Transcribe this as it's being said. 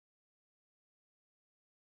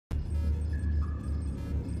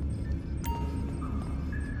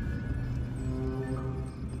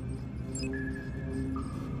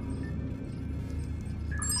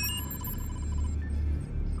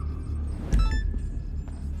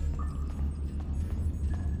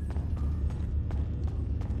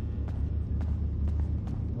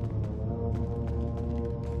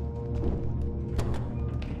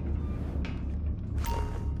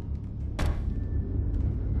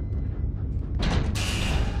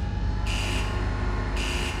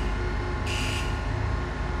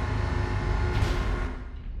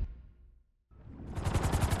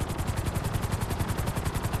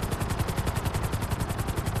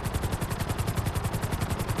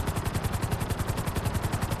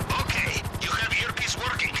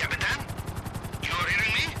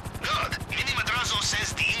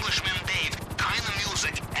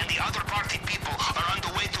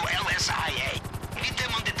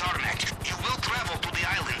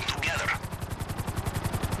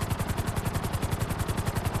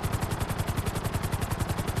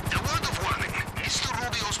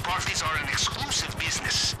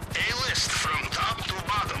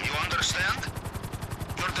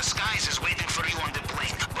prize is waiting for you on the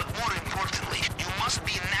plane, but more importantly, you must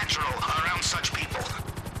be natural around such people.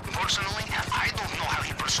 Personally, I don't know how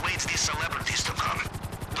he persuades these celebrities to come.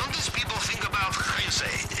 Don't these people think about, how you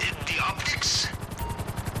say, the optics?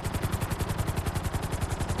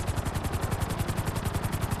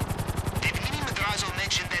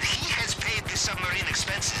 Mentioned that he has paid the submarine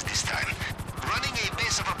expenses this time. Running a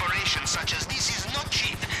base of operations such as this is not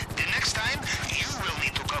cheap. The next time, you will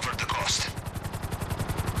need to cover the cost.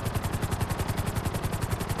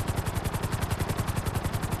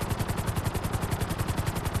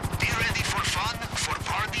 Be ready for fun, for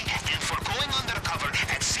party, and for going undercover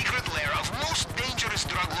at secret lair of most dangerous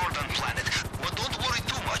drug lord on planet. But don't worry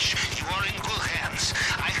too much. You are in good hands.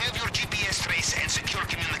 I have your GPS trace and secure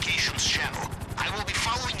communications channel. I will be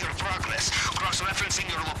following your progress, cross-referencing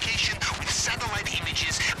your location with satellite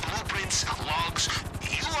images, blueprints, logs.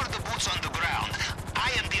 You are the boots on the ground. I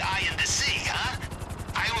am the eye in the sea, huh?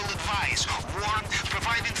 I will advise, warn,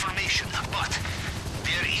 provide information, but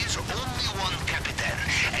there is only one Capitan,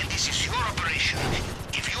 and this is your operation.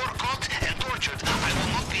 If you are caught and tortured, I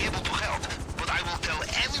will not be able to help, but I will tell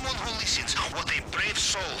anyone who listens what a brave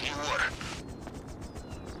soul you were.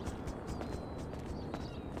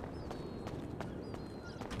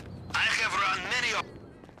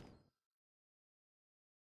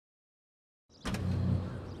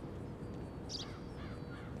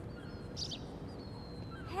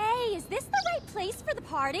 Is this the right place for the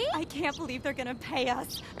party? I can't believe they're gonna pay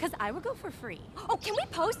us, because I would go for free. Oh, can we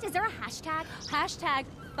post? Is there a hashtag? Hashtag,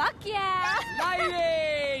 fuck yeah!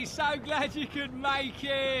 Ladies, so glad you could make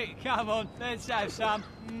it. Come on, let's have some.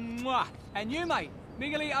 Mwah. And you, mate,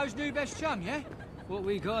 Miguelito's new best chum, yeah? What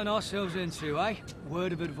we gotten ourselves into, eh?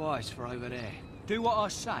 Word of advice for over there. Do what I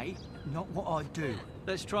say, not what I do.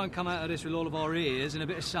 Let's try and come out of this with all of our ears and a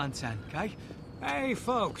bit of suntan, okay? Hey,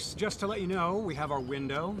 folks, just to let you know, we have our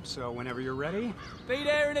window, so whenever you're ready... Be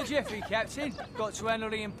there in a jiffy, Captain. Got to handle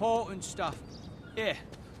the important stuff. Here,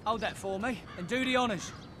 hold that for me, and do the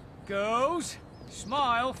honours. Girls,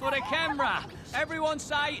 smile for the camera. Everyone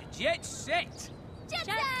say, jet set. Jet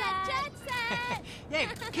set! Jet set! Yeah,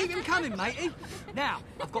 keep him coming, matey. Now,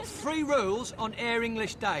 I've got 3 rules on Air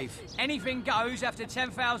English Dave. Anything goes after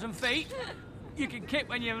 10,000 feet. You can kick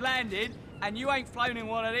when you've landed. And you ain't flown in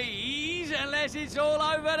one of these unless it's all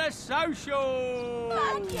over the social!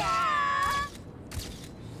 Fuck yeah!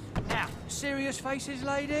 Now, serious faces,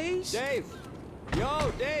 ladies? Dave!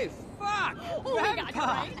 Yo, Dave! Fuck! Oh, we got you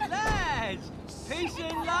right. Lads! Peace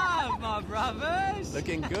and love, my brothers!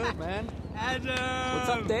 Looking good, man. Adam! What's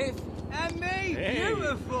up, Dave? And me! Hey.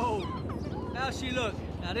 Beautiful! How's she look?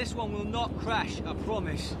 Now, this one will not crash, I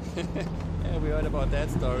promise. Yeah, we heard about that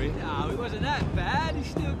story. No, it wasn't that bad. He's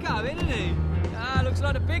still coming, isn't he? Ah, looks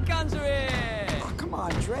like the big guns are here. Oh, come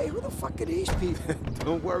on, Dre. Who the fuck are these people?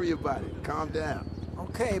 Don't worry about it. Calm down.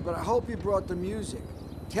 Okay, but I hope you brought the music.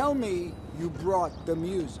 Tell me you brought the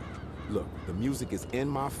music. Look, the music is in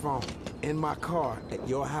my phone, in my car, at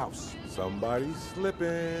your house. Somebody's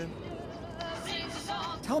slipping.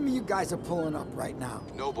 Tell me you guys are pulling up right now.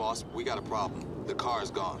 No, boss. We got a problem. The car is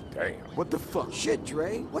gone. Damn. What the fuck? Shit,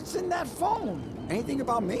 Dre. What's in that phone? Anything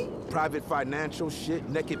about me? Private financial shit,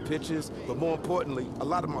 naked pictures, but more importantly, a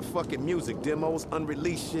lot of my fucking music demos,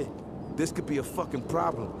 unreleased shit. This could be a fucking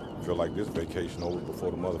problem. Feel like this vacation over before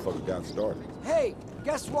the motherfucker got started. Hey,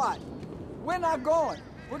 guess what? We're not going.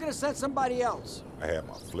 We're gonna send somebody else. I had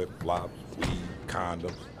my flip-flops, weed,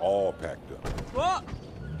 condoms, all packed up. What?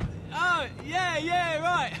 Oh, yeah,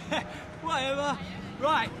 right. Whatever.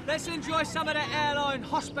 Right, let's enjoy some of that airline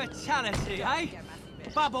hospitality, eh?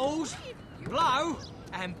 Bubbles, blow,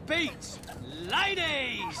 and beats.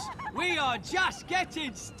 Ladies, we are just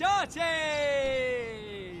getting started!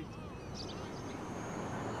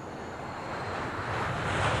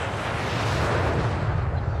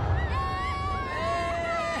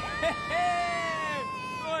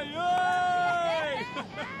 Oi, oi!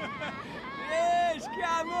 Yes,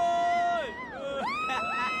 come on!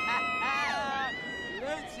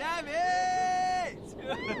 Let's have it!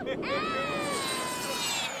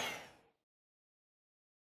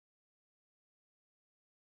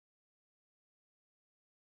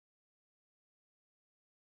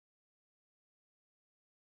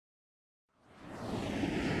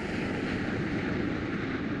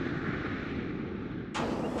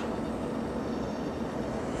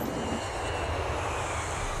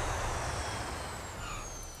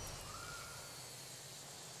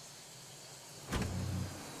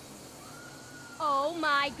 Oh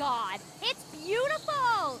my god, it's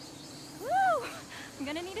beautiful! Woo! I'm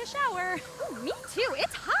gonna need a shower. Ooh, me too,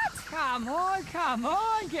 it's hot! Come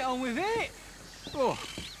on, get on with it! Oh,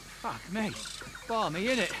 fuck me. balmy,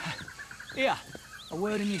 innit? Here, a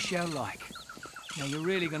word in your shell like. Now, you're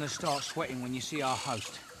really gonna start sweating when you see our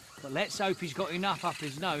host. But let's hope he's got enough up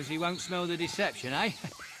his nose he won't smell the deception, eh?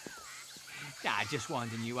 Nah, just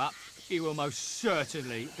winding you up. He will most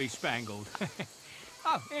certainly be spangled.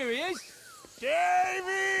 Oh, here he is.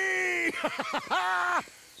 Davy!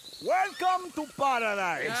 Welcome to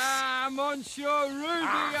paradise. Ah, Monsieur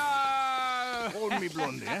Rubio! Hold me,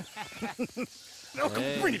 Blondie, eh? No,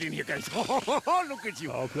 bring it in here, guys. Look at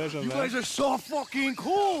you. Our pleasure, You man. guys are so fucking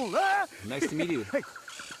cool, huh? Nice to meet you. Hey,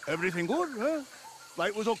 everything good, huh?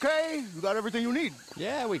 Flight was okay? You got everything you need?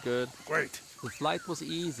 Yeah, we good. Great. The flight was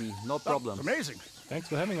easy, no problem. That's amazing. Thanks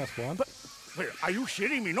for having us, Juan. But, wait, are you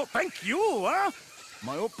shitting me? No, thank you, huh?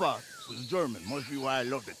 My oppa was German. Must be why I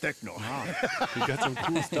love the techno. We got some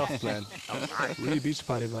cool stuff planned. Really beach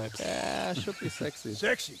party vibes. Yeah, should be sexy.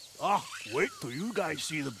 Sexy. Oh, wait till you guys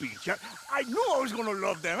see the beach. Huh? I knew I was gonna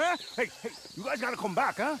love them, huh? Hey, you guys gotta come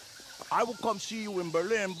back, huh? I will come see you in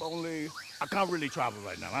Berlin, but only I can't really travel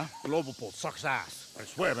right now, huh? Global Pole sucks ass. I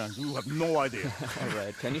swear, man, you have no idea. All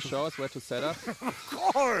right, can you show us where to set up? Of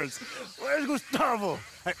course. Where's Gustavo?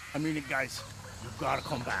 Hey, I mean it, guys. You gotta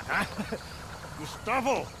come back, huh?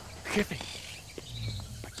 Gustavo! Kiffy,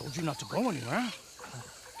 I told you not to go anywhere.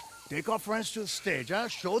 Take our friends to the stage, huh?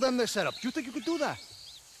 Show them the setup. Do you think you could do that?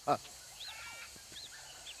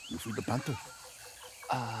 You feed the panther?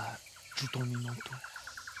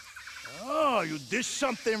 Oh, you did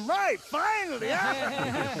something right, finally,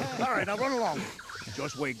 huh? All right, now run along.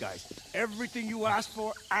 Just wait, guys. Everything you asked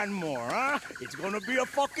for and more, huh? It's gonna be a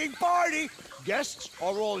fucking party. Guests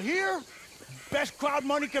are all here. Best crowd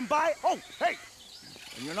money can buy. Oh, hey!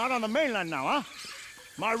 And you're not on the mainland now, huh?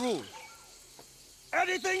 My rules.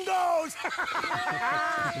 Anything goes!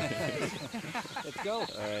 Let's go. All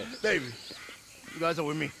right. Davey, you guys are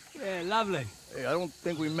with me. Yeah, lovely. Hey, I don't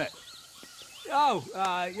think we met. Oh,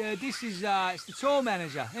 yeah, this is, it's the tour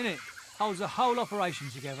manager, innit? Holds the whole operation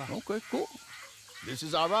together. Okay, cool. This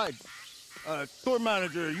is our ride. Tour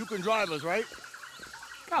manager, you can drive us, right?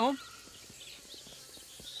 Come on.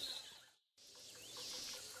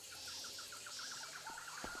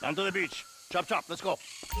 Down to the beach. Chop, chop, let's go.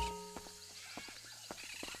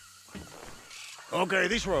 Okay,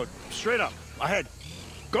 this road. Straight up. Ahead.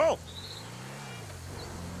 Go!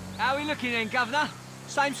 How are we looking then, Governor?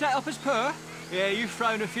 Same setup as per? Yeah, you've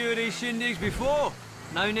thrown a few of these shindigs before.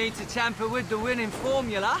 No need to tamper with the winning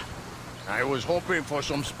formula. I was hoping for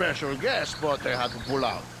some special guests, but they had to pull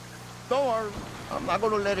out. Don't worry. I'm not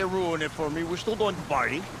gonna let it ruin it for me. We're still going to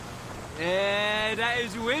party. Yeah, that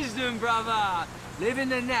is wisdom, brother. Live in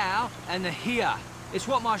the now and the here. It's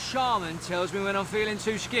what my shaman tells me when I'm feeling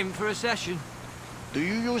too skimmed for a session. Do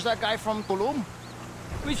you use that guy from Tulum?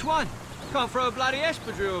 Which one? Can't throw a bloody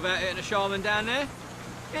espadrille without hitting a shaman down there.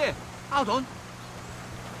 Here, hold on.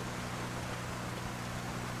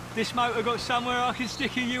 This motor got somewhere I can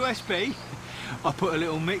stick a USB? I put a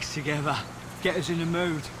little mix together. Get us in the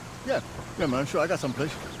mood. Yeah, man, sure, I got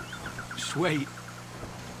someplace. Sweet.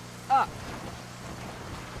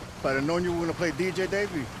 If I'd have known you were gonna play DJ,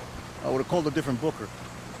 Davey, I would have called a different booker.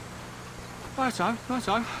 Righto.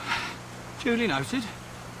 Duly noted.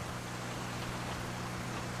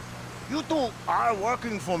 You two are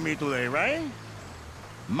working for me today, right?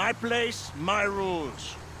 My place, my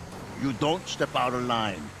rules. You don't step out of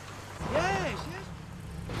line. Yes.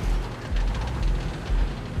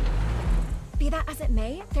 Be that as it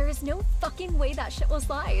may, there is no fucking way that shit will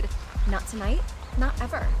slide. Not tonight, not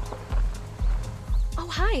ever. Oh,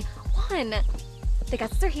 hi, Juan. The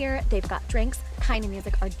guests are here, they've got drinks, kind of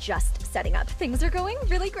music are just setting up. Things are going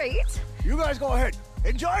really great. You guys go ahead.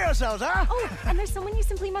 Enjoy yourselves, huh? Oh, and there's someone you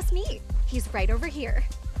simply must meet. He's right over here.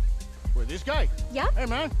 Wait, this guy? Yep. Hey,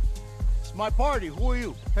 man. It's my party. Who are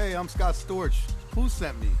you? Hey, I'm Scott Storch. Who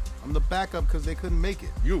sent me? I'm the backup because they couldn't make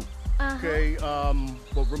it. You. Okay,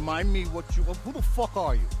 well, remind me what you... Who the fuck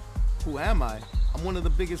are you? Who am I? I'm one of the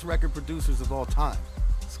biggest record producers of all time.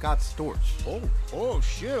 Scott Storch. Oh,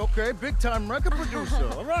 shit, okay. Big-time record producer.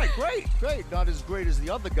 All right, great. Not as great as the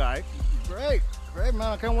other guy. Great, man.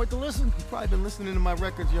 I can't wait to listen. You've probably been listening to my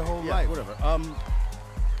records your whole life. Whatever.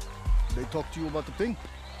 They talked to you about the thing?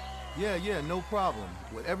 Yeah, no problem.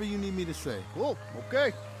 Whatever you need me to say. Cool,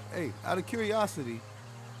 okay. Hey, out of curiosity,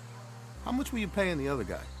 how much were you paying the other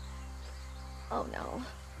guy? Oh, no.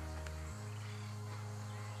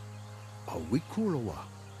 Are we cool or what?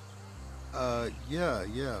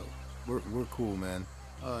 Yeah. We're cool, man.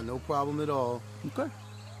 No problem at all. Okay.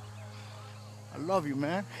 I love you,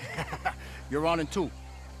 man. You're on in two.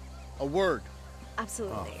 A word.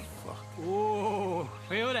 Absolutely. Oh, fuck. Oh,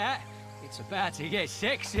 feel that? It's about to get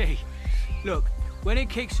sexy. Look, When it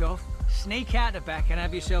kicks off, sneak out the back and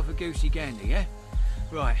have yourself a goosey gander, yeah?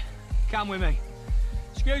 Right, come with me.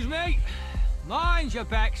 Excuse me. Mind your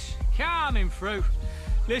backs. Coming through.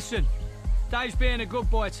 Listen, Dave's being a good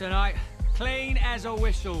boy tonight. Clean as a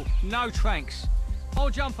whistle. No tranks. I'll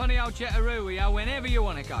jump on the old Jetteruio whenever you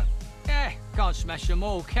want to go. Yeah, can't smash them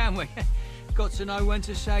all, can we? Got to know when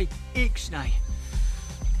to say ixnay.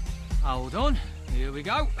 Hold on. Here we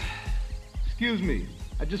go. Excuse me.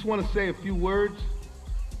 I just want to say a few words.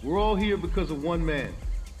 We're all here because of one man.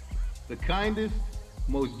 The kindest,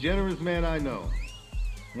 most generous man I know.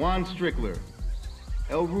 Juan Strickler.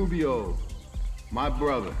 El Rubio. My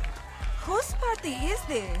brother. Whose party is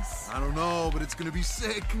this? I don't know, but it's gonna be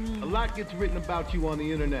sick. A lot gets written about you on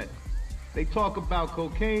the internet. They talk about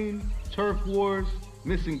cocaine, turf wars,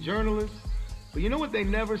 missing journalists. But you know what they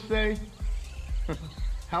never say?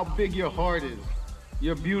 How big your heart is.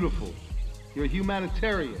 You're beautiful. You're a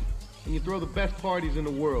humanitarian. And you throw the best parties in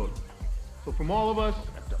the world. So from all of us,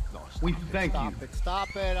 we thank you.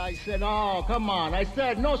 Stop it. I said, oh, come on. I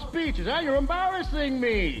said no speeches, huh? You're embarrassing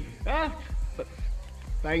me, huh? But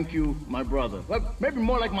thank you, my brother. Well, maybe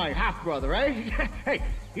more like my half-brother, eh? Hey,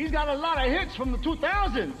 he's got a lot of hits from the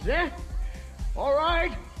 2000s, eh? All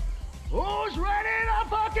right. Who's ready to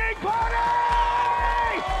fucking party?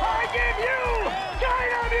 I give you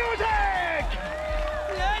kind of music!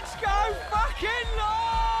 Let's go fucking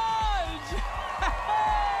large!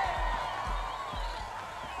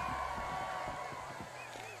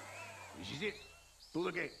 This is it. To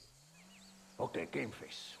the game. Okay, game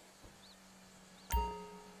face.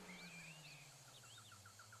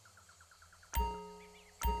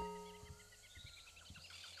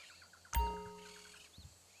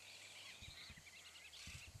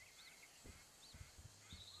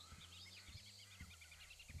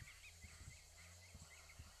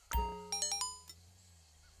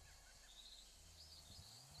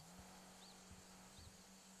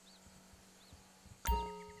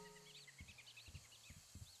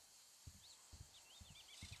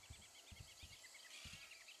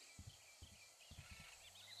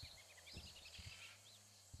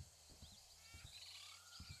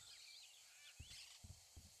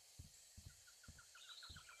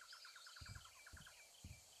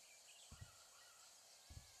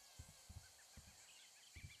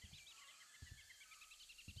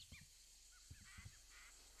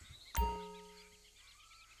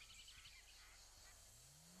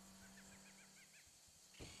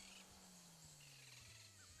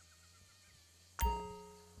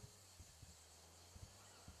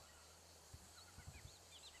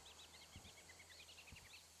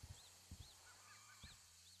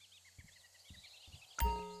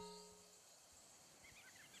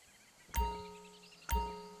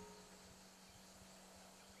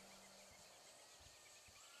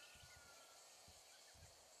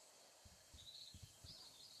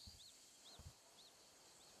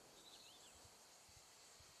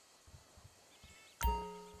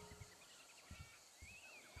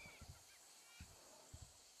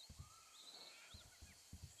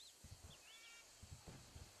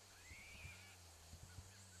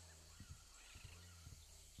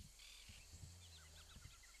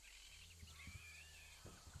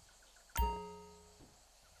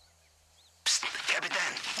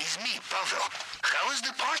 It's me, Pavel. How is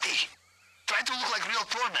the party? Try to look like real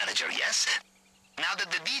tour manager, yes? Now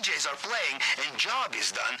that the DJs are playing and job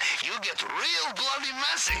is done, you get real bloody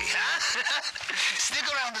messy, huh? Stick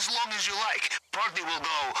around as long as you like. Party will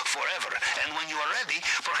go forever. And when you are ready,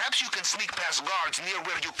 perhaps you can sneak past guards near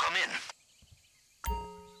where you come in.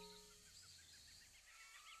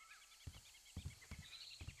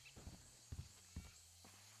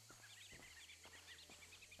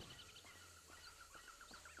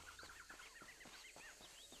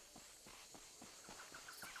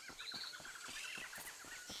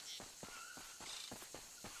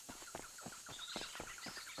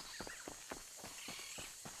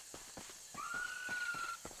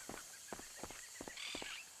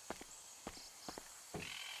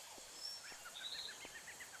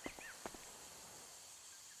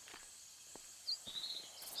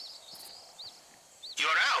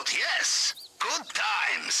 You're out, yes. Good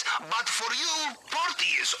times. But for you,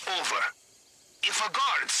 party is over. If a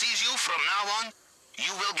guard sees you from now on, you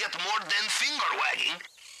will get more than finger wagging.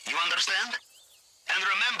 You understand? And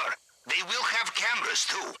remember, they will have cameras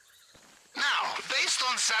too. Now, based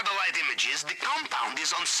on satellite images, the compound is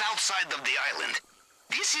on south side of the island.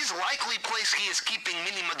 This is likely place he is keeping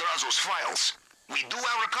Mini Madrazo's files. We do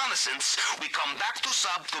our reconnaissance, we come back to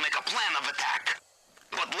sub to make a plan of attack.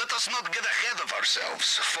 But let us not get ahead of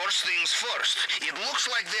ourselves. First things first. It looks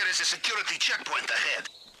like there is a security checkpoint ahead.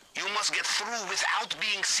 You must get through without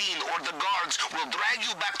being seen, or the guards will drag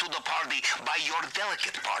you back to the party by your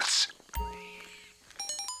delicate parts.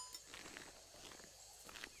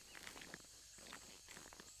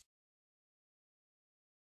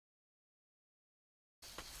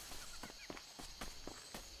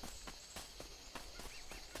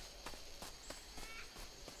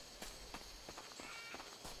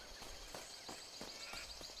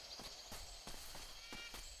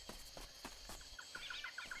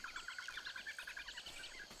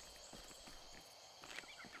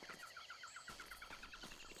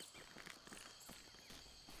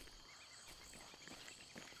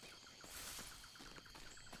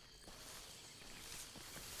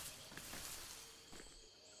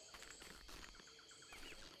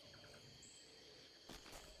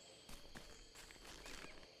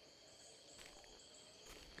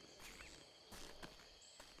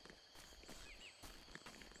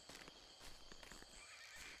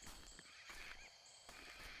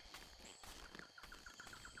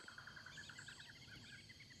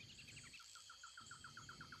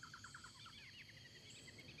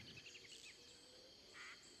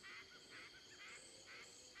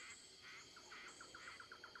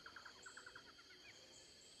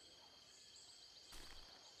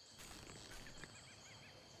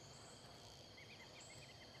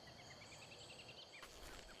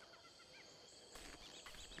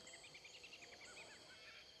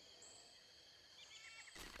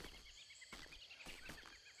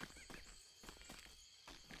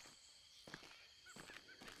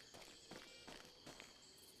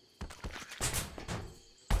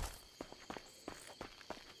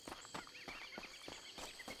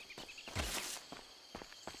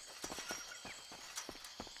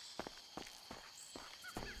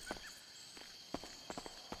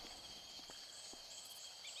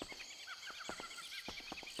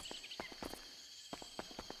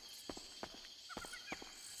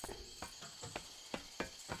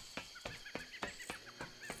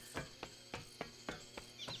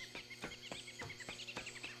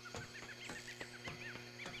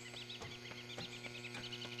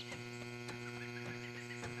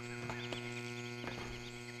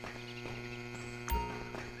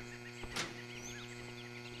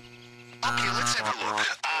 Okay, let's have a look.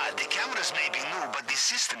 The cameras may be new, but the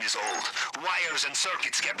system is old. Wires and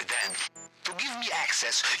circuits can be done. To give me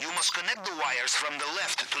access, you must connect the wires from the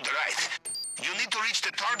left to the right. You need to reach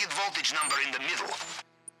the target voltage number in the middle.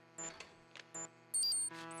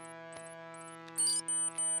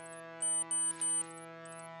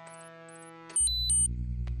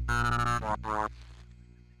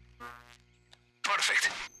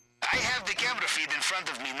 Perfect. I have the camera feed in front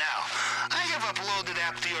of me now. I have uploaded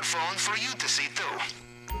app to your phone for you to see too.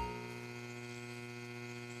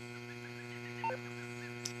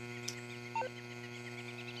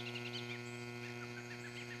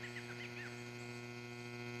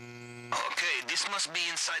 Okay, this must be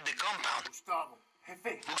inside the compound. Gustavo,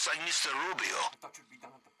 Jefe. Looks like Mr. Rubio. I thought you'd be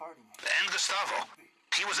done at the party. And Gustavo.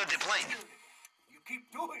 He was at the plane. You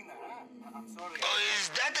keep doing that, huh? I'm sorry. Oh, is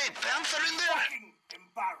that a panther in there? Fucking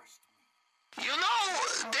embarrassed me. You know,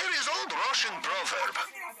 there is old Russian proverb.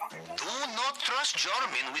 Do not trust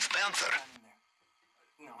German with panther.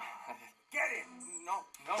 No. Get in. No.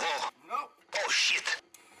 Oh. No. Oh, shit.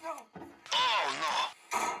 No. Oh, no.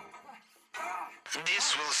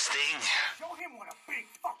 This will sting. Show him what a big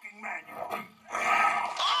fucking man you are.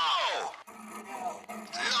 Oh! No,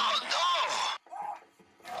 no!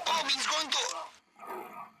 Oh, he's going to...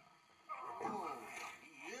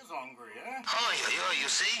 He is hungry, eh? Oh, you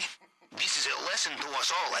see? This is a lesson to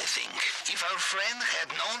us all, I think. If our friend had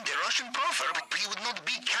known the Russian proverb, he would not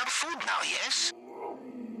be cat food now, yes?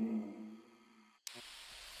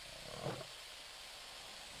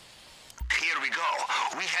 Here we go.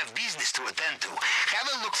 We have business to attend to. Have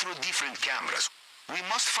a look through different cameras. We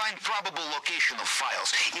must find probable location of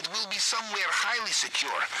files. It will be somewhere highly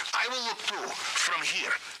secure. I will look too, from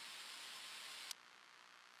here.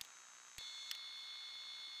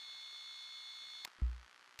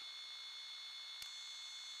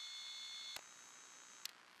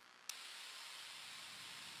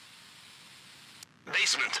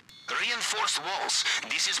 Basement. Reinforced walls.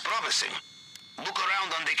 This is promising. Look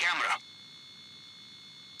around on the camera.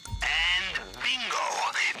 And bingo!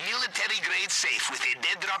 Military-grade safe with a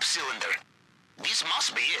dead-drop cylinder. This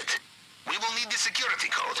must be it. We will need the security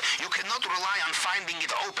code. You cannot rely on finding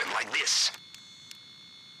it open like this.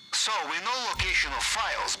 So, we know location of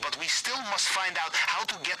files, but we still must find out how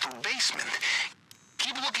to get to basement.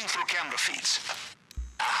 Keep looking through camera feeds.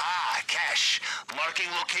 Aha, cache. Marking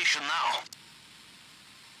location now.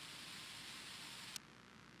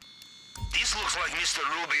 This This looks like Mr.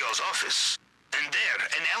 Rubio's office. And there,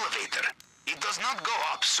 an elevator. It does not go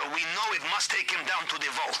up, so we know it must take him down to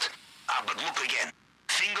the vault. But look again.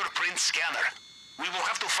 Fingerprint scanner. We will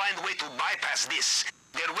have to find a way to bypass this.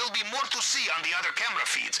 There will be more to see on the other camera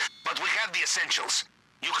feeds, but we have the essentials.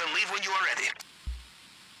 You can leave when you are ready.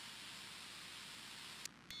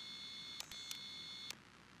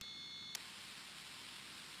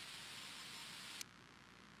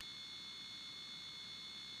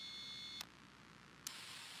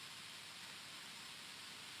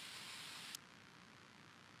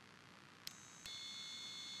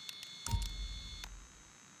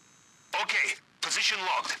 Okay, position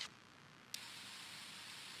logged.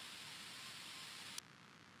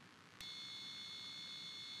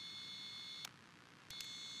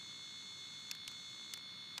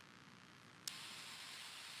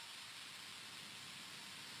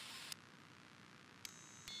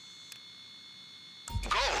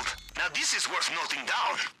 Gold. Now this is worth noting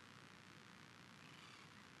down.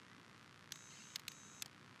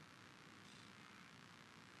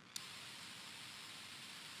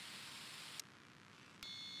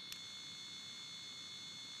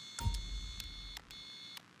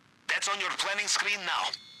 That's on your planning screen now.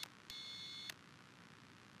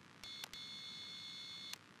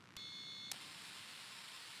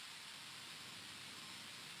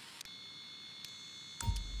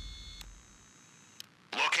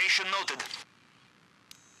 Location noted.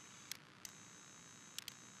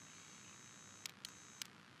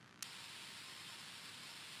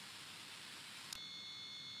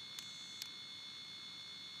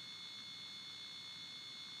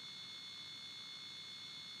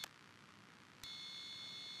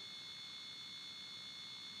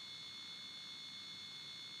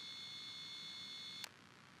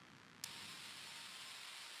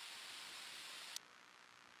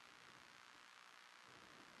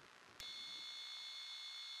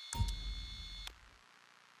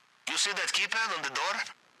 You see that keypad on the door?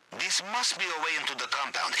 This must be a way into the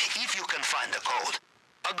compound, if you can find the code.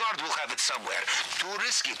 A guard will have it somewhere. Too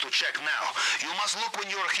risky to check now. You must look when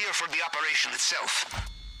you are here for the operation itself.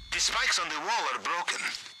 The spikes on the wall are broken.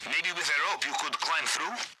 Maybe with a rope you could climb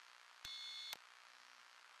through?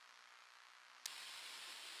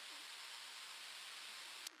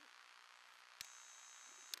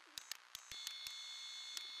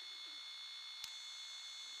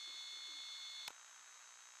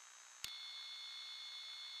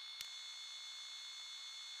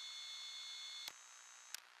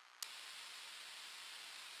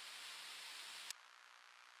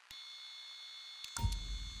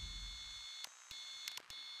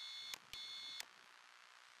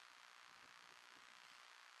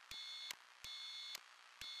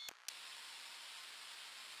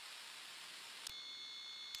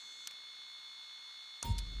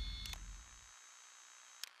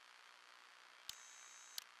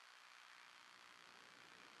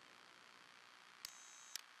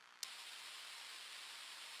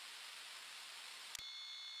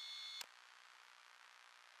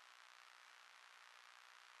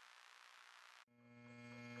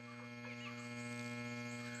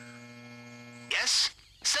 Yes?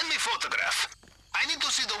 Send me photograph. I need to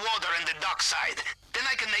see the water and the dock side. Then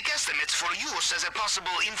I can make estimates for use as a possible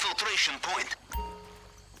infiltration point.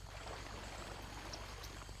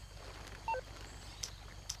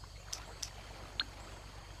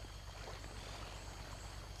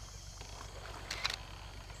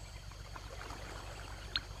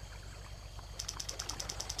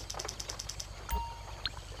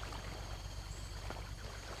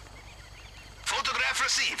 Photograph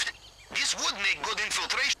received. This would make good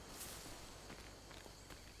infiltration.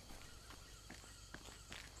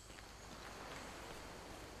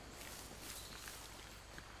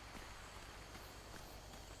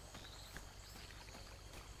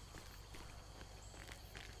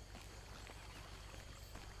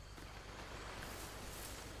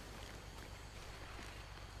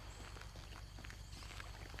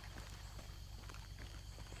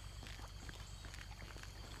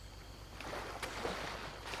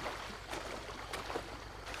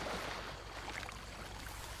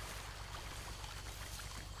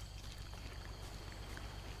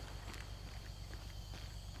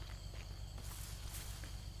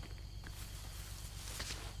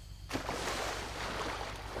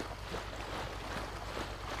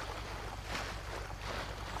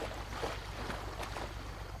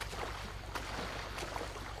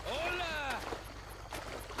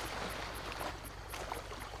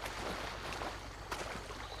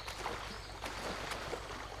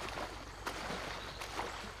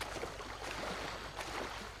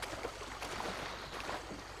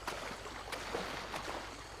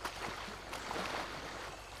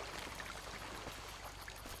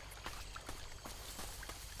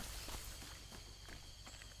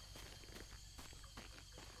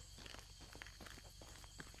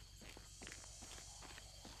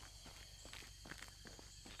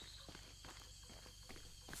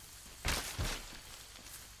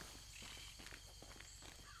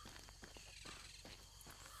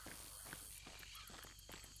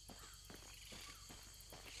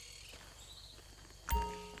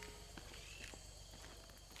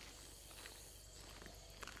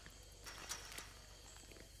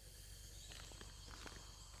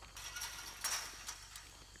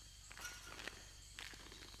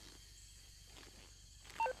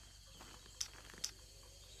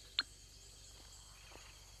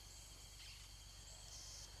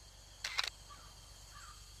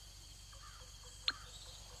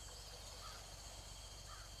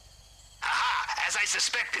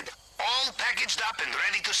 suspected, all packaged up and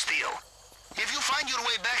ready to steal. If you find your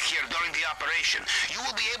way back here during the operation, you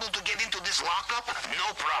will be able to get into this lockup, no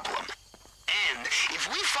problem. And if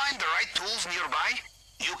we find the right tools nearby,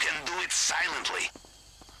 you can do it silently.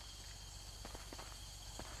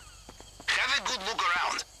 Have a good look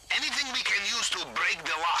around. Anything we can use to break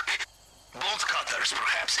the lock. Bolt cutters,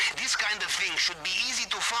 perhaps. This kind of thing should be easy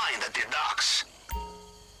to find at the docks.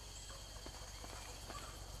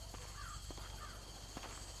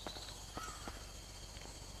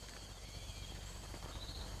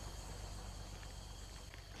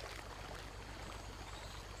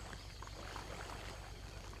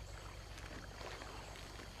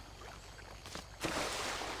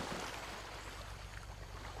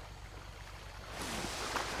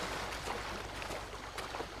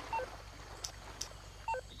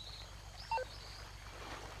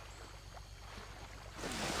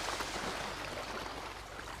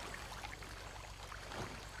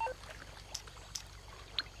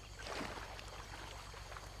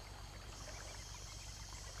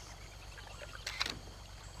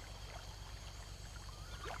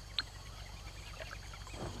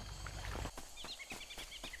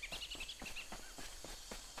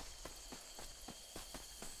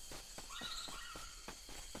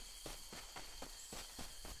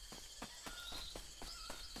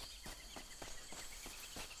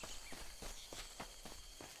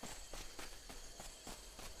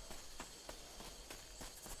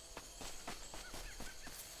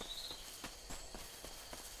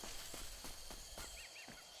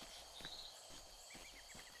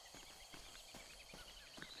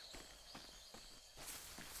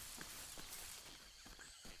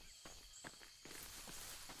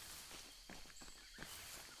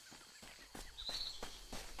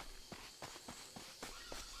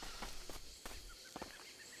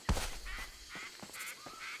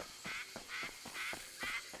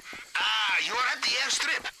 You're at the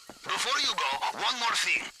airstrip. Before you go, one more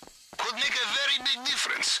thing. Could make a very big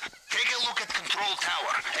difference. Take a look at Control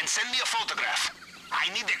Tower and send me a photograph.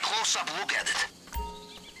 I need a close-up look at it.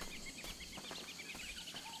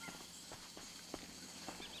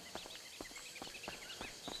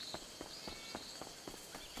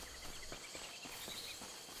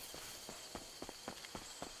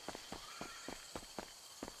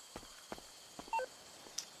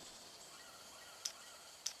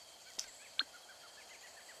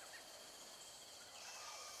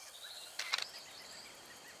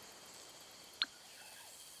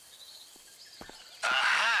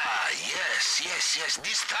 Yes,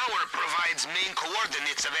 this tower provides main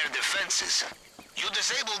coordinates of air defenses. You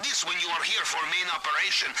disable this when you are here for main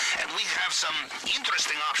operation, and we have some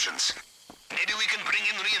interesting options. Maybe we can bring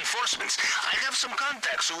in reinforcements. I have some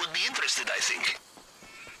contacts who would be interested, I think.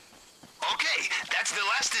 Okay, that's the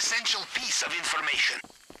last essential piece of information.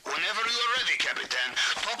 Whenever you are ready, Capitan,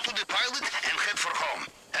 talk to the pilot and head for home.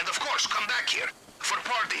 And of course, come back here for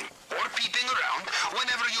partying or peeping around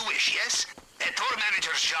whenever you wish, yes? A tour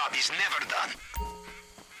manager's job is never done.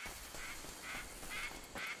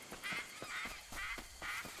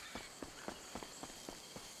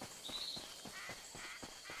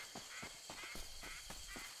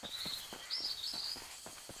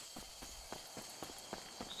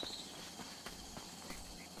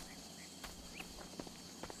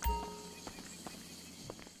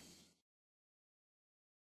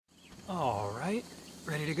 All right,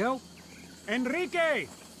 ready to go? Enrique!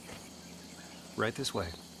 Right this way.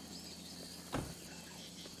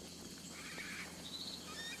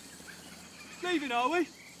 Leaving, are we?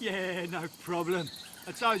 Yeah, no problem.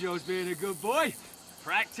 I told you I was being a good boy.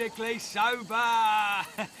 Practically sober.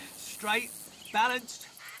 Straight, balanced,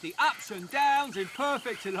 the ups and downs in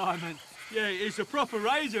perfect alignment. Yeah, it's a proper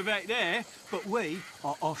razor back there, but we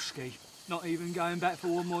are off-ski. Not even going back for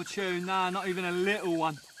one more tune, nah, not even a little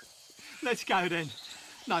one. Let's go then.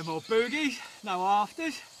 No more boogies, no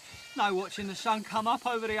afters, no watching the sun come up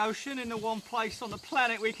over the ocean in the one place on the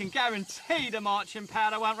planet we can guarantee the marching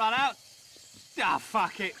powder won't run out. Ah,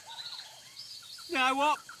 fuck it. You know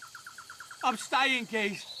what? I'm staying,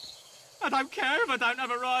 geez. I don't care if I don't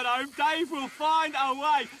have a ride home. Dave will find a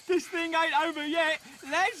way. This thing ain't over yet.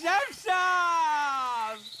 Let's have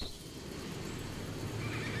some!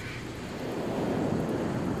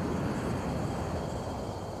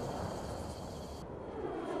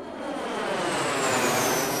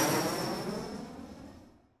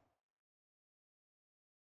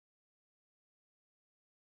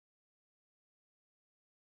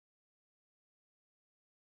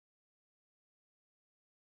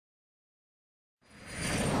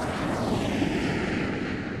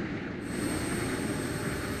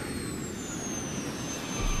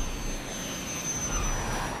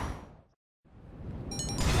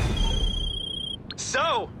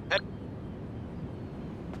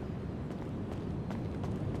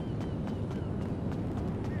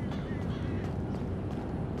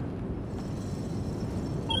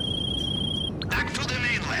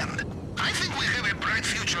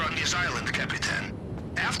 future on this island, Capitan.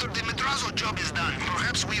 After the Madrazo job is done,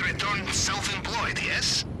 perhaps we return self-employed,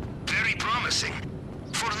 yes? Very promising.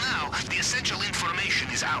 For now, the essential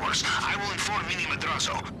information is ours. I will inform Mini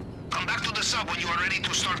Madrazo. Come back to the sub when you are ready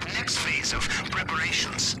to start the next phase of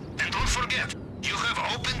preparations. And don't forget, you have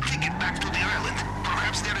open ticket back to the island.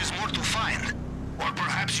 Perhaps there is more to find. Or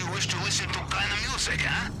perhaps you wish to listen to kind of music,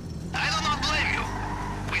 huh? I do not blame you.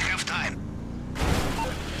 We have time.